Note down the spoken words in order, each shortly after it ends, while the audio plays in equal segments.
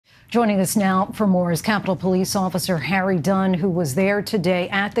Joining us now for more is Capitol Police Officer Harry Dunn, who was there today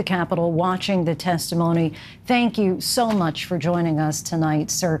at the Capitol watching the testimony. Thank you so much for joining us tonight,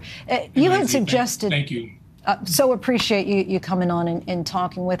 sir. You had suggested... Thank you. So appreciate you coming on and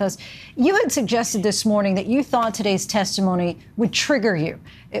talking with us. You had suggested this morning that you thought today's testimony would trigger you.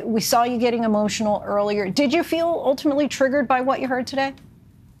 We saw you getting emotional earlier. Did you feel ultimately triggered by what you heard today?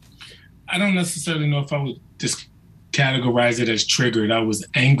 I don't necessarily know if I would just categorize it as triggered. I was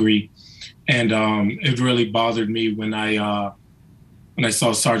angry, and it really bothered me when I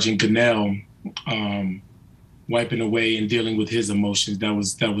saw Sergeant Gunnell wiping away and dealing with his emotions. That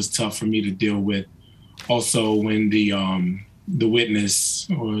was tough for me to deal with. Also, when the witness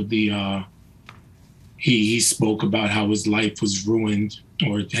or he spoke about how his life was ruined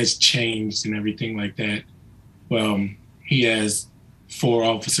or has changed and everything like that. Well, he has 4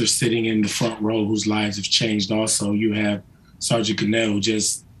 officers sitting in the front row whose lives have changed. Also, you have Sergeant Gunnell who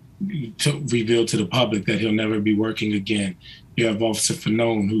just revealed to the public that he'll never be working again. You have Officer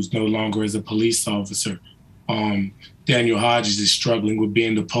Fanone, who's no longer as a police officer. Daniel Hodges is struggling with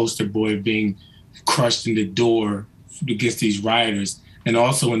being the poster boy of being crushed in the door against these rioters. And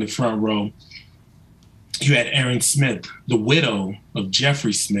also in the front row, you had Erin Smith, the widow of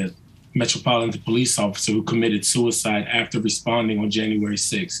Jeffrey Smith, Metropolitan Police officer who committed suicide after responding on January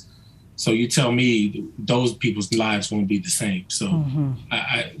 6th. So you tell me those people's lives won't be the same. So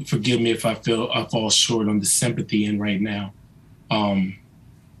I forgive me if I fall short on the sympathy in right now.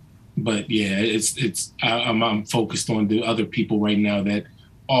 But yeah, I'm focused on the other people right now that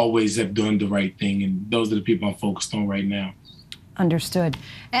always have done the right thing, and those are the people I'm focused on right now. Understood.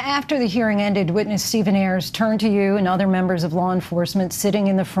 After the hearing ended, witness Stephen Ayers turned to you and other members of law enforcement sitting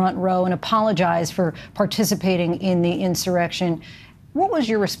in the front row and apologized for participating in the insurrection. What was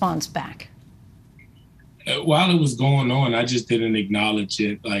your response back? While it was going on, I just didn't acknowledge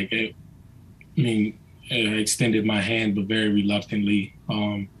it. I extended my hand, but very reluctantly.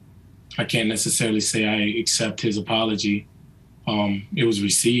 I can't necessarily say I accept his apology. It was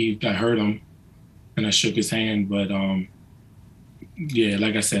received. I heard him and I shook his hand, but yeah,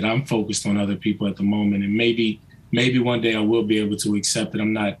 like I said, I'm focused on other people at the moment, and maybe one day I will be able to accept it.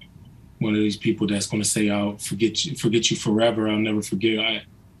 I'm not one of these people that's going to say I'll forget you forever. I'll never forgive.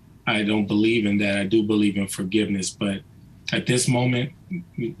 I don't believe in that. I do believe in forgiveness, but at this moment,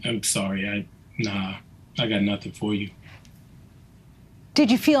 I'm sorry. I got nothing for you. Did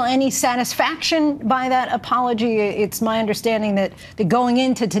you feel any satisfaction by that apology? It's my understanding that going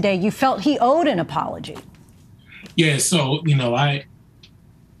into today, you felt he owed an apology. Yeah, so,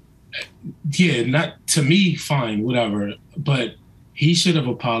 not to me, fine, whatever. But he should have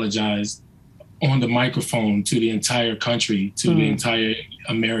apologized on the microphone to the entire country, to the entire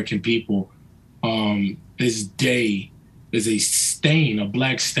American people. This day is a stain, a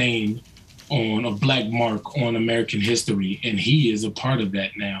black stain, on a black mark on American history, and he is a part of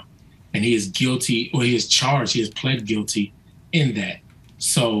that now. And he is guilty, or he is charged, he has pled guilty in that.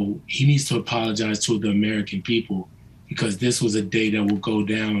 So he needs to apologize to the American people, because this was a day that will go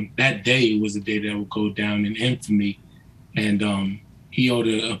down. That day was a day that will go down in infamy. And he owed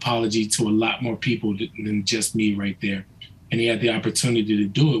an apology to a lot more people than just me right there. And he had the opportunity to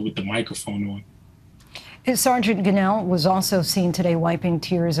do it with the microphone on. Sergeant Gunnell was also seen today wiping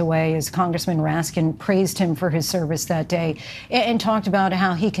tears away as Congressman Raskin praised him for his service that day and talked about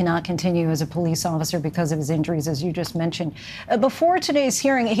how he cannot continue as a police officer because of his injuries, as you just mentioned. Before today's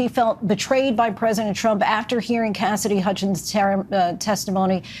hearing, he felt betrayed by President Trump after hearing Cassidy Hutchins'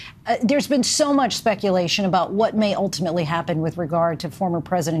 testimony. There's been so much speculation about what may ultimately happen with regard to former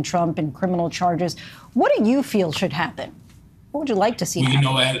President Trump and criminal charges. What do you feel should happen? What would you like to see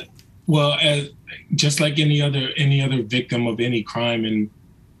happen? Just like any other victim of any crime in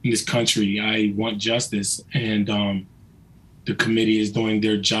this country, I want justice, and the committee is doing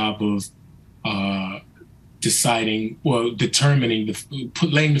their job of determining,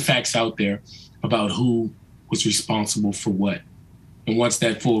 laying the facts out there about who was responsible for what. And once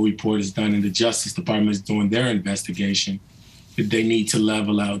that full report is done and the Justice Department is doing their investigation, they need to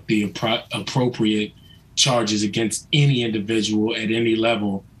level out the appropriate charges against any individual at any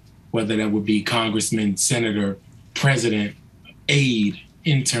level, whether that would be congressman, senator, president, aide,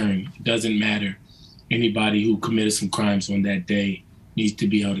 intern, it doesn't matter. Anybody who committed some crimes on that day needs to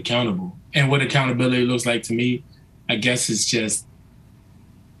be held accountable. And what accountability looks like to me, I guess it's just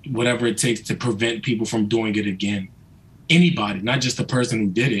whatever it takes to prevent people from doing it again. Anybody, not just the person who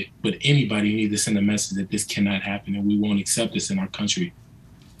did it, but anybody needs to send a message that this cannot happen and we won't accept this in our country.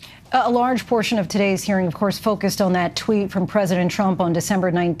 A large portion of today's hearing, of course, focused on that tweet from President Trump on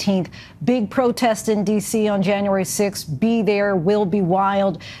December 19th. Big protest in D.C. on January 6th. Be there, will be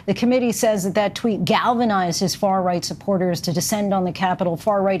wild. The committee says that that tweet galvanized his far-right supporters to descend on the Capitol.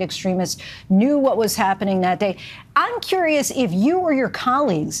 Far-right extremists knew what was happening that day. I'm curious if you or your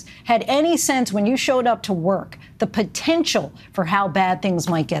colleagues had any sense when you showed up to work, the potential for how bad things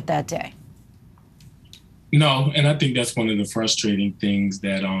might get that day. No, and I think that's one of the frustrating things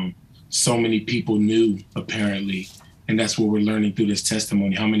that so many people knew, apparently, and that's what we're learning through this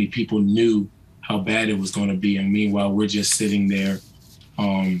testimony, how many people knew how bad it was going to be, and meanwhile, we're just sitting there,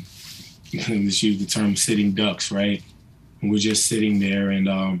 let's use the term sitting ducks, right? And we're just sitting there, and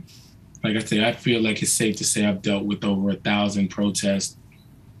like I say, I feel like it's safe to say I've dealt with over 1,000 protests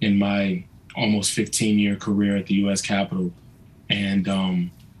in my almost 15-year career at the U.S. Capitol, and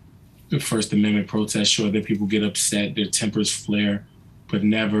the First Amendment protests, sure that people get upset, their tempers flare, but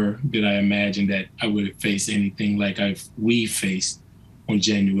never did I imagine that I would face anything like we faced on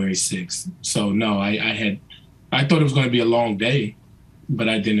January 6th. So no, I thought it was going to be a long day, but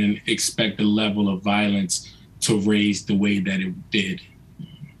I didn't expect the level of violence to raise the way that it did.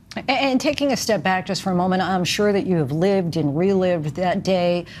 And taking a step back just for a moment, I'm sure that you have lived and relived that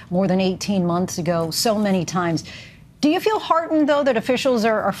day more than 18 months ago so many times. Do you feel heartened, though, that officials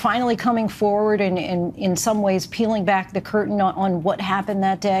are finally coming forward and in some ways peeling back the curtain on what happened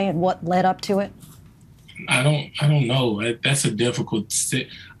that day and what led up to it? I don't know. That's a difficult.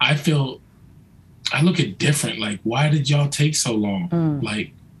 I look at different. Like, why did y'all take so long?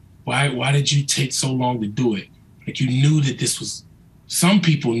 Like, why did you take so long to do it? Like, you knew that this was. Some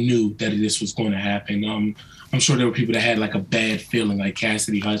people knew that this was going to happen. I'm sure there were people that had like a bad feeling, like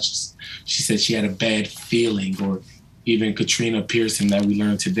Cassidy Hutchins. She said she had a bad feeling, or even Katrina Pearson that we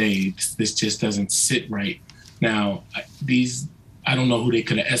learned today. This just doesn't sit right. Now, I don't know who they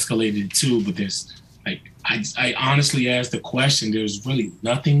could have escalated it to, but there's like, I honestly asked the question, there's really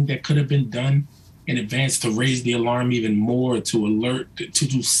nothing that could have been done in advance to raise the alarm even more, to alert, to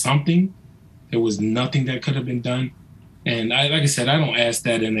do something. There was nothing that could have been done. And like I said, I don't ask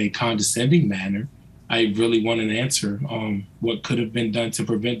that in a condescending manner. I really want an answer on what could have been done to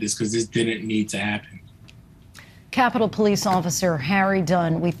prevent this, because this didn't need to happen. Capitol Police Officer Harry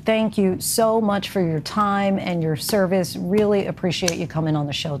Dunn, we thank you so much for your time and your service. Really appreciate you coming on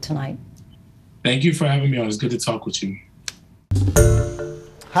the show tonight. Thank you for having me on. It's good to talk with you.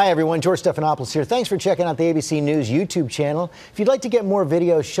 Hi, everyone. George Stephanopoulos here. Thanks for checking out the ABC News YouTube channel. If you'd like to get more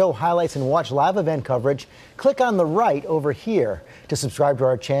videos, show highlights, and watch live event coverage, click on the right over here to subscribe to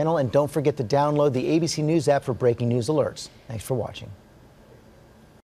our channel. And don't forget to download the ABC News app for breaking news alerts. Thanks for watching.